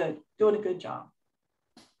look good, doing a good job.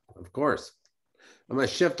 Of course. I'm going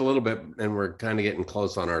to shift a little bit, and we're kind of getting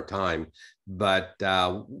close on our time, but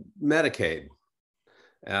Medicaid,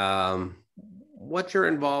 what's your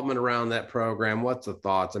involvement around that program? What's the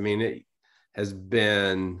thoughts? I mean, it has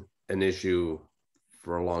been an issue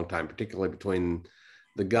for a long time, particularly between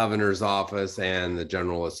the governor's office and the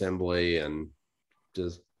General Assembly. And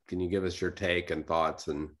just, can you give us your take and thoughts?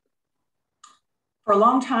 And for a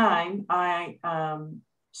long time, I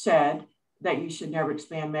said that you should never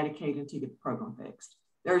expand Medicaid until you get the program fixed.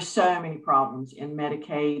 There are so many problems in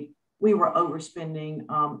Medicaid. We were overspending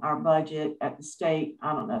our budget at the state,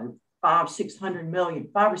 I don't know, 500 or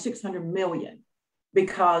 600 million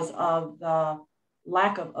because of the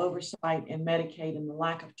lack of oversight in Medicaid and the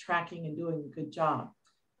lack of tracking and doing a good job.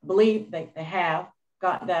 I believe they have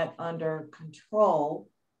got that under control.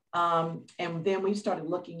 And then we started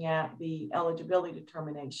looking at the eligibility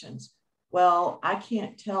determinations. Well, I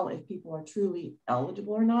can't tell if people are truly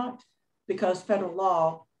eligible or not because federal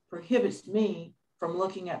law prohibits me from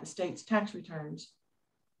looking at the state's tax returns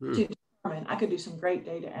to determine. I could do some great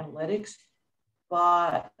data analytics,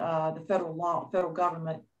 but the federal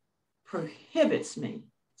government prohibits me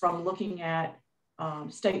from looking at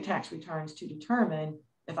state tax returns to determine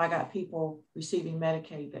if I got people receiving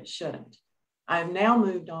Medicaid that shouldn't. I've now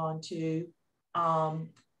moved on to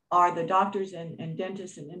are the doctors and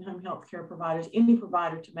dentists and in-home healthcare providers, any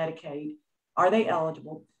provider to Medicaid, are they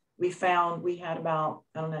eligible? We found we had about,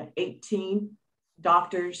 18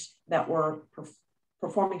 doctors that were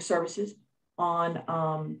performing services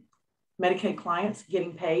on Medicaid clients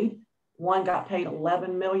getting paid. One got paid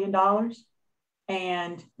 $11 million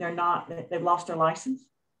and they've lost their license.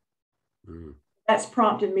 That's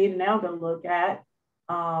prompted me to now go look at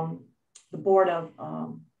the board of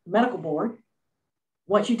medical board.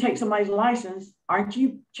 Once you take somebody's license, aren't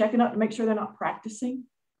you checking up to make sure they're not practicing?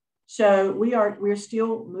 So we're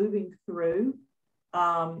still moving through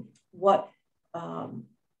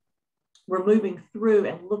we're moving through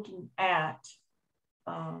and looking at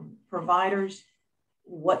providers,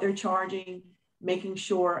 what they're charging, making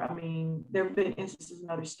sure, there have been instances in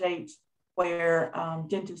other states where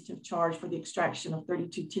dentists have charged for the extraction of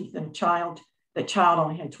 32 teeth in a child. That child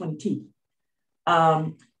only had 20 teeth.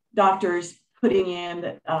 Doctors putting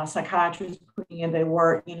in, psychiatrists putting in their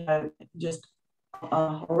work, just a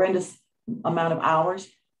horrendous amount of hours,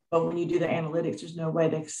 but when you do the analytics, there's no way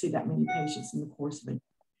they can see that many patients in the course of it.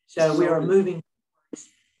 So we are moving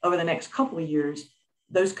over the next couple of years,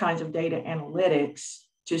 those kinds of data analytics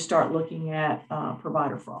to start looking at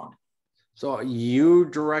provider fraud. So are you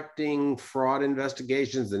directing fraud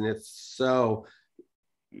investigations? And if so,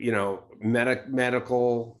 you know,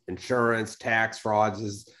 medical, insurance, tax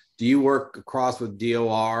frauds, do you work across with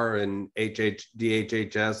DOR and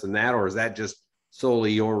DHHS and that, or is that just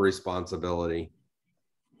solely your responsibility?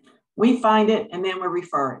 We find it and then we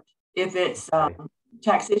refer it. If it's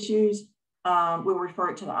tax issues, we'll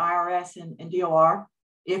refer it to the IRS and DOR.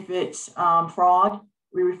 If it's fraud,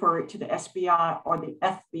 we refer it to the SBI or the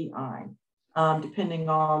FBI, depending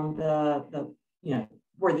on the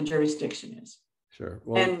where the jurisdiction is. Sure.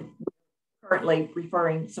 Well, and we're currently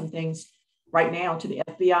referring some things right now to the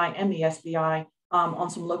FBI and the SBI on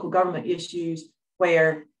some local government issues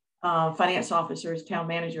where finance officers, town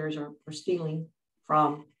managers are stealing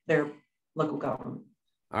from their local government.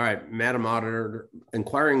 All right, Madam Auditor,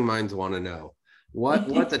 inquiring minds want to know,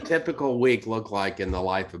 what's a typical week look like in the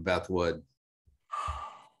life of Beth Wood?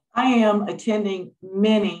 I am attending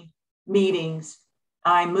many meetings.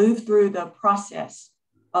 I move through the process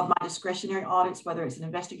of my discretionary audits, whether it's an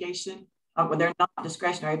investigation, well, they're not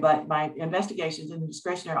discretionary, but my investigations in the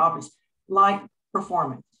discretionary office, like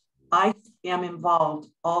performance. I am involved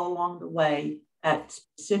all along the way at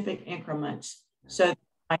specific increments so that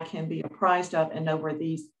I can be apprised of and know where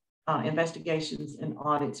these investigations and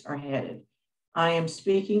audits are headed. I am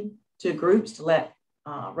speaking to groups to let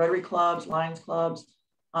Rotary clubs, Lions clubs,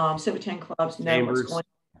 Civitan clubs know Chambers. what's going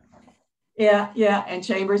on. Yeah, and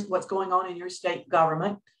chambers, what's going on in your state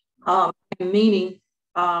government. Meaning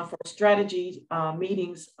for strategy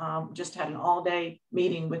meetings, just had an all-day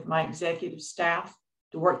meeting with my executive staff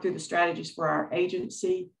to work through the strategies for our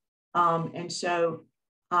agency. And so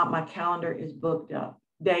my calendar is booked up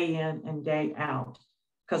day in and day out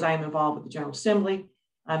because I am involved with the General Assembly.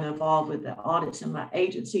 I'm involved with the audits in my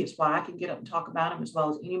agency. It's why I can get up and talk about them as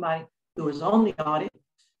well as anybody who is on the audit.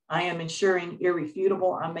 I am ensuring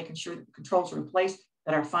irrefutable. I'm making sure that the controls are in place,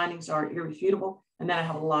 that our findings are irrefutable. And then I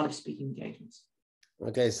have a lot of speaking engagements.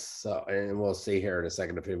 Okay, so, and we'll see here in a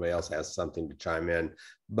second if anybody else has something to chime in.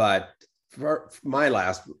 But for my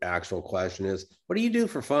last actual question is, what do you do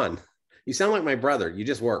for fun? You sound like my brother. You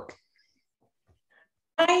just work.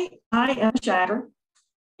 I am a shagger,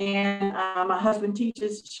 and my husband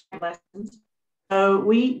teaches shag lessons. So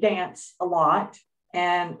we dance a lot,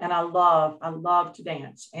 and I love to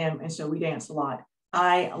dance, and so we dance a lot.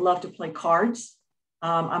 I love to play cards.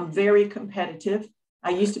 I'm very competitive.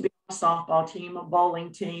 I used to be on a softball team, a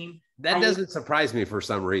bowling team. That doesn't surprise me for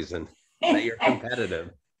some reason that you're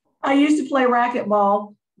competitive. I used to play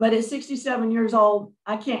racquetball, but at 67 years old,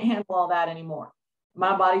 I can't handle all that anymore.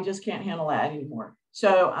 My body just can't handle that anymore.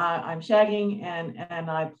 So I'm shagging and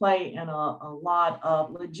I play in a lot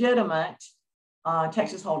of legitimate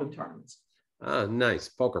Texas Hold'em tournaments. Ah, nice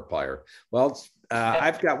poker player. Well,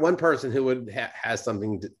 I've got one person who would has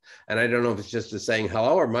something to, and I don't know if it's just a saying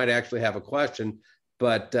hello or might actually have a question,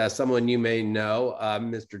 but someone you may know,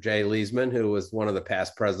 Mr. Jay Leesman, who was one of the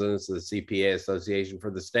past presidents of the CPA Association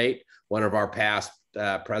for the state, one of our past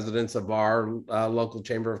presidents of our local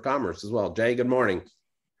Chamber of Commerce as well. Jay, good morning.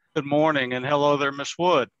 Good morning, and hello there, Ms.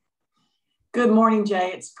 Wood. Good morning,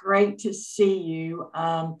 Jay. It's great to see you.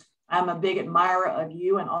 I'm a big admirer of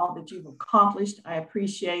you and all that you've accomplished. I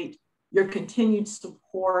appreciate your continued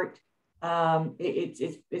support.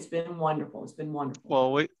 It's been wonderful. It's been wonderful.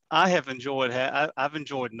 Well, I have enjoyed, I've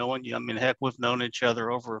enjoyed knowing you. I mean, heck, we've known each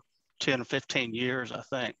other over 10 or 15 years, I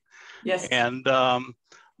think. Yes. And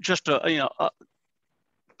just to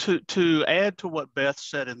add to what Beth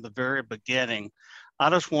said in the very beginning, I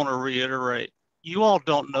just want to reiterate, you all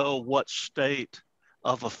don't know what state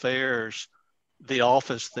of affairs the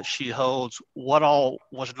office that she holds, what all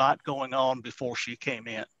was not going on before she came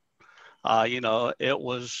in. It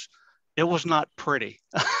was not pretty,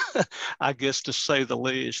 I guess, to say the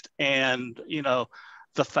least. And,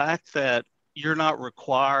 the fact that you're not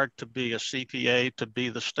required to be a CPA to be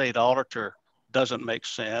the state auditor doesn't make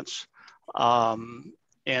sense.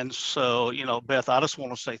 And so, Beth, I just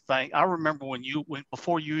want to say I remember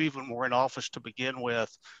before you even were in office to begin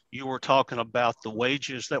with, you were talking about the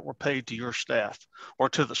wages that were paid to your staff or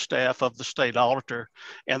to the staff of the state auditor.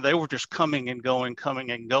 And they were just coming and going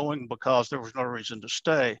because there was no reason to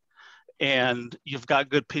stay. And you've got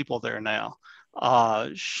good people there now.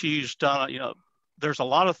 She's done, there's a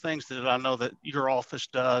lot of things that I know that your office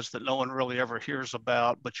does that no one really ever hears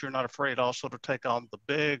about, but you're not afraid also to take on the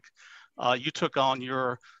big. You took on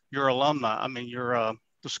your alumni. I mean, your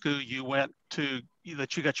the school you went to,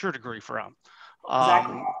 that you got your degree from.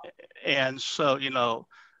 Exactly. And so, you know,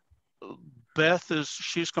 Beth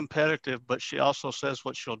she's competitive, but she also says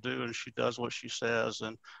what she'll do and she does what she says.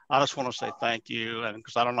 And I just want to say thank you. And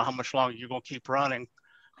because I don't know how much longer you're going to keep running,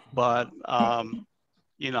 but,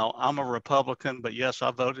 you know, I'm a Republican, but yes,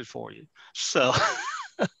 I voted for you. So.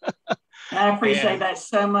 I appreciate that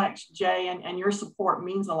so much, Jay, and your support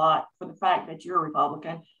means a lot for the fact that you're a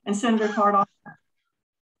Republican. And Senator Cardone.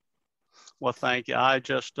 Well, thank you. I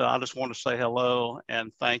just want to say hello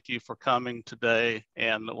and thank you for coming today.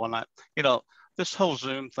 And when you know, this whole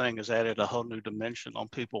Zoom thing has added a whole new dimension on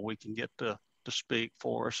people we can get to speak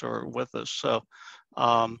for us or with us. So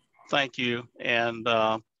thank you. And,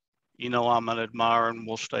 you know, I'm an admirer and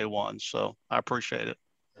we'll stay one. So I appreciate it.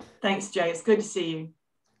 Thanks, Jay. It's good to see you.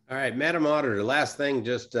 All right, Madam Auditor, last thing,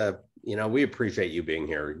 just, you know, we appreciate you being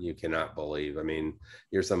here. You cannot believe, I mean,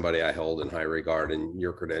 you're somebody I hold in high regard, and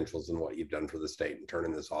your credentials and what you've done for the state and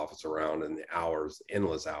turning this office around, and the hours,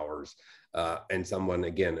 endless hours, and someone,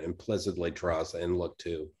 again, implicitly trust and look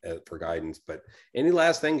to for guidance. But any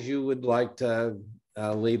last things you would like to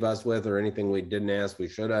leave us with, or anything we didn't ask we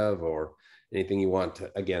should have, or anything you want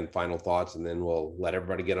to, again, final thoughts, and then we'll let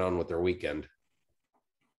everybody get on with their weekend.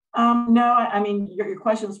 No, I mean, your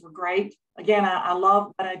questions were great. Again, I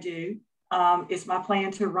love what I do. It's my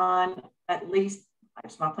plan to run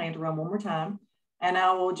it's my plan to run one more time. And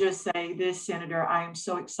I will just say this, Senator, I am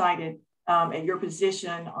so excited at your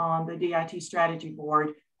position on the DIT strategy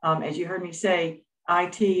board. As you heard me say,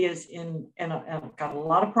 IT is got a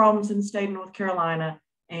lot of problems in the state of North Carolina,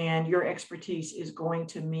 and your expertise is going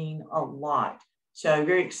to mean a lot. So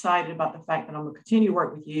very excited about the fact that I'm going to continue to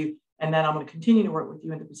work with you, and then I'm going to continue to work with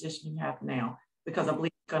you in the position you have now, because I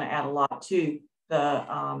believe it's going to add a lot to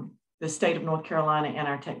the state of North Carolina and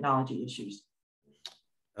our technology issues.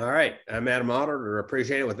 All right, Madam Auditor,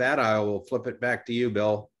 appreciate it. With that, I will flip it back to you,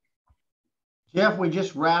 Bill. Jeff, we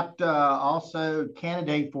just wrapped also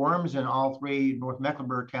candidate forums in all three North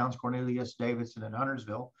Mecklenburg towns, Cornelius, Davidson, and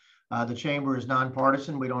Huntersville. The chamber is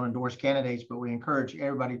nonpartisan. We don't endorse candidates, but we encourage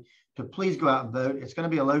everybody to please go out and vote. It's going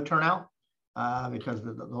to be a low turnout because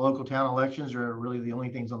the local town elections are really the only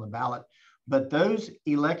things on the ballot. But those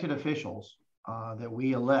elected officials that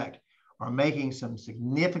we elect are making some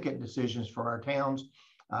significant decisions for our towns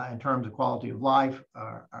in terms of quality of life,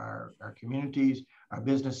 our communities, our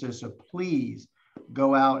businesses. So please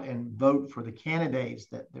go out and vote for the candidates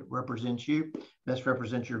that represent you, best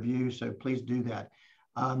represent your views. So please do that.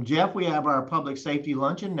 Jeff, we have our public safety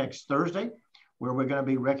luncheon next Thursday, where we're going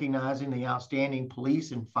to be recognizing the outstanding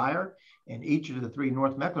police and fire in each of the three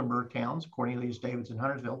North Mecklenburg towns, Cornelius, Davidson,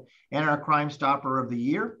 Huntersville, and our Crime Stopper of the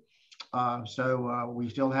Year. So we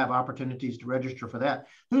still have opportunities to register for that.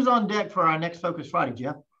 Who's on deck for our next Focus Friday,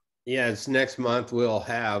 Jeff? Yeah, it's next month. We'll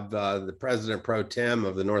have the President Pro Tem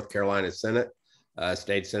of the North Carolina Senate,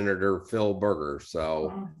 State Senator Phil Berger.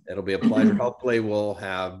 So it'll be a pleasure. Hopefully we'll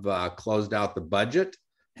have closed out the budget,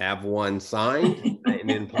 have one signed and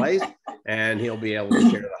in place, and he'll be able to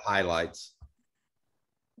share the highlights.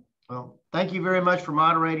 Well, thank you very much for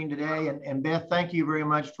moderating today. And Beth, thank you very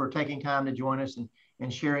much for taking time to join us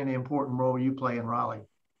and sharing the important role you play in Raleigh.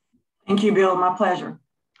 Thank you, Bill. My pleasure.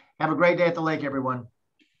 Have a great day at the lake, everyone.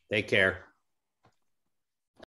 Take care.